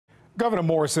Governor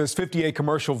Moore says 58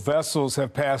 commercial vessels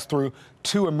have passed through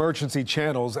 2 emergency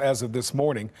channels as of this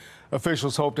morning.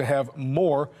 Officials hope to have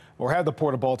the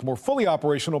Port of Baltimore fully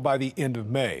operational by the end of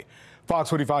May. Fox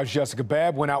 45's Jessica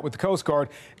Babb went out with the Coast Guard,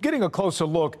 getting a closer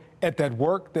look at that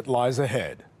work that lies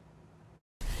ahead.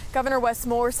 Governor Wes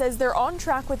Moore says they're on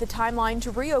track with the timeline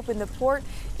to reopen the port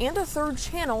and a 3rd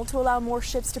channel to allow more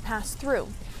ships to pass through.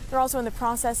 They're also in the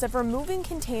process of removing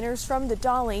containers from the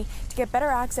dolly to get better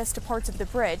access to parts of the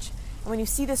bridge. And when you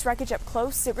see this wreckage up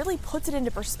close, it really puts it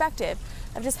into perspective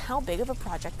of just how big of a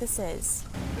project this is.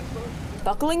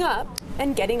 Buckling up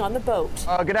and getting on the boat.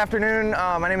 Good afternoon.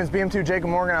 My name is BM2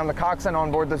 Jacob Morgan. I'm the coxswain on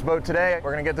board this boat today.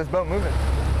 We're going to get this boat moving.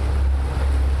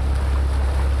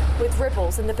 With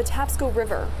ripples in the Patapsco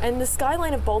River and the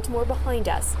skyline of Baltimore behind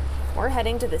us, we're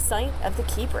heading to the site of the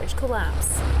Key Bridge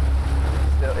collapse.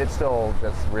 It's still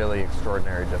just really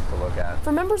extraordinary just to look at.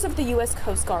 For members of the U.S.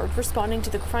 Coast Guard responding to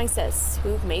the crisis,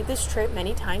 who've made this trip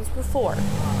many times before,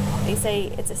 they say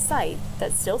it's a sight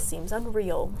that still seems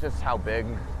unreal. Just how big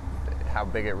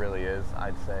it really is,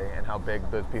 I'd say, and how big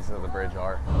those pieces of the bridge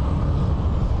are.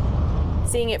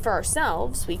 Seeing it for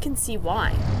ourselves, we can see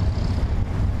why.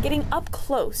 Getting up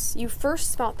close, you first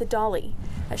spot the dolly,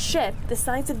 a ship the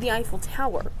size of the Eiffel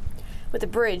Tower. With a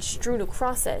bridge strewn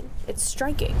across it, it's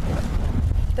striking.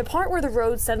 The part where the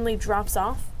road suddenly drops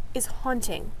off is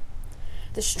haunting.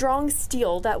 The strong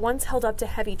steel that once held up to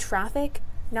heavy traffic,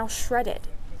 now shredded,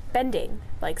 bending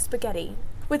like spaghetti.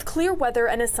 With clear weather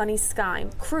and a sunny sky,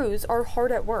 crews are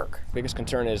hard at work. Biggest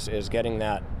concern is getting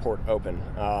that port open,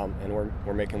 and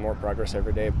we're making more progress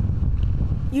every day.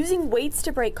 Using weights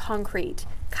to break concrete,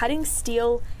 cutting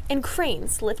steel, and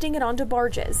cranes lifting it onto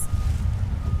barges.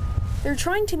 They're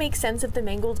trying to make sense of the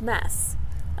mangled mess.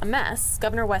 A mess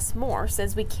Governor Wes Moore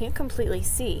says we can't completely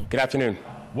see. Good afternoon.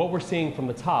 What we're seeing from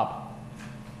the top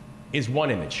is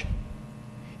one image.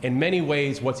 In many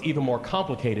ways, what's even more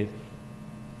complicated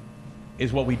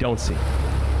is what we don't see.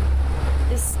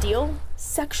 The steel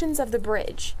sections of the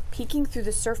bridge peeking through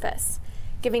the surface,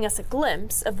 giving us a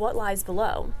glimpse of what lies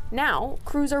below. Now,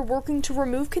 crews are working to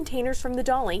remove containers from the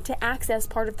dolly to access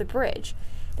part of the bridge.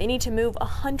 They need to move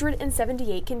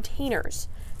 178 containers.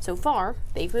 So far,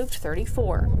 they've moved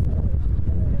 34.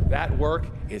 That work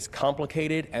is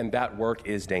complicated and that work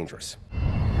is dangerous.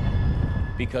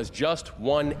 Because just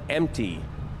one empty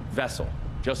vessel,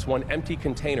 just one empty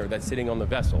container that's sitting on the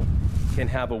vessel can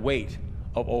have a weight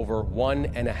of over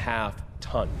 1.5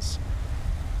 tons.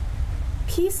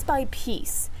 Piece by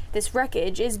piece, this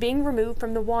wreckage is being removed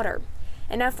from the water,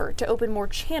 an effort to open more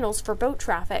channels for boat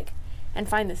traffic and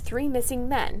find the 3 missing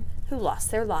men who lost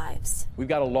their lives. We've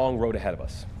got a long road ahead of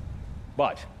us,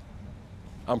 but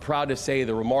I'm proud to say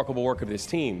the remarkable work of this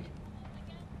team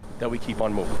that we keep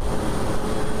on moving.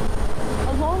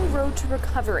 A long road to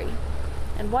recovery,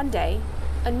 and one day,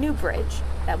 a new bridge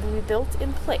that will be built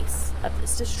in place of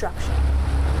this destruction.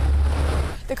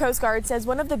 The Coast Guard says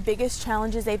one of the biggest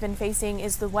challenges they've been facing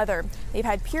is the weather. They've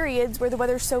had periods where the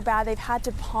weather's so bad they've had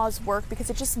to pause work because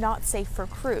it's just not safe for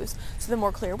crews. So the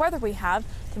more clear weather we have,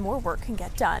 the more work can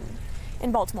get done.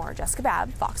 In Baltimore, Jessica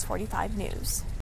Babb, Fox 45 News.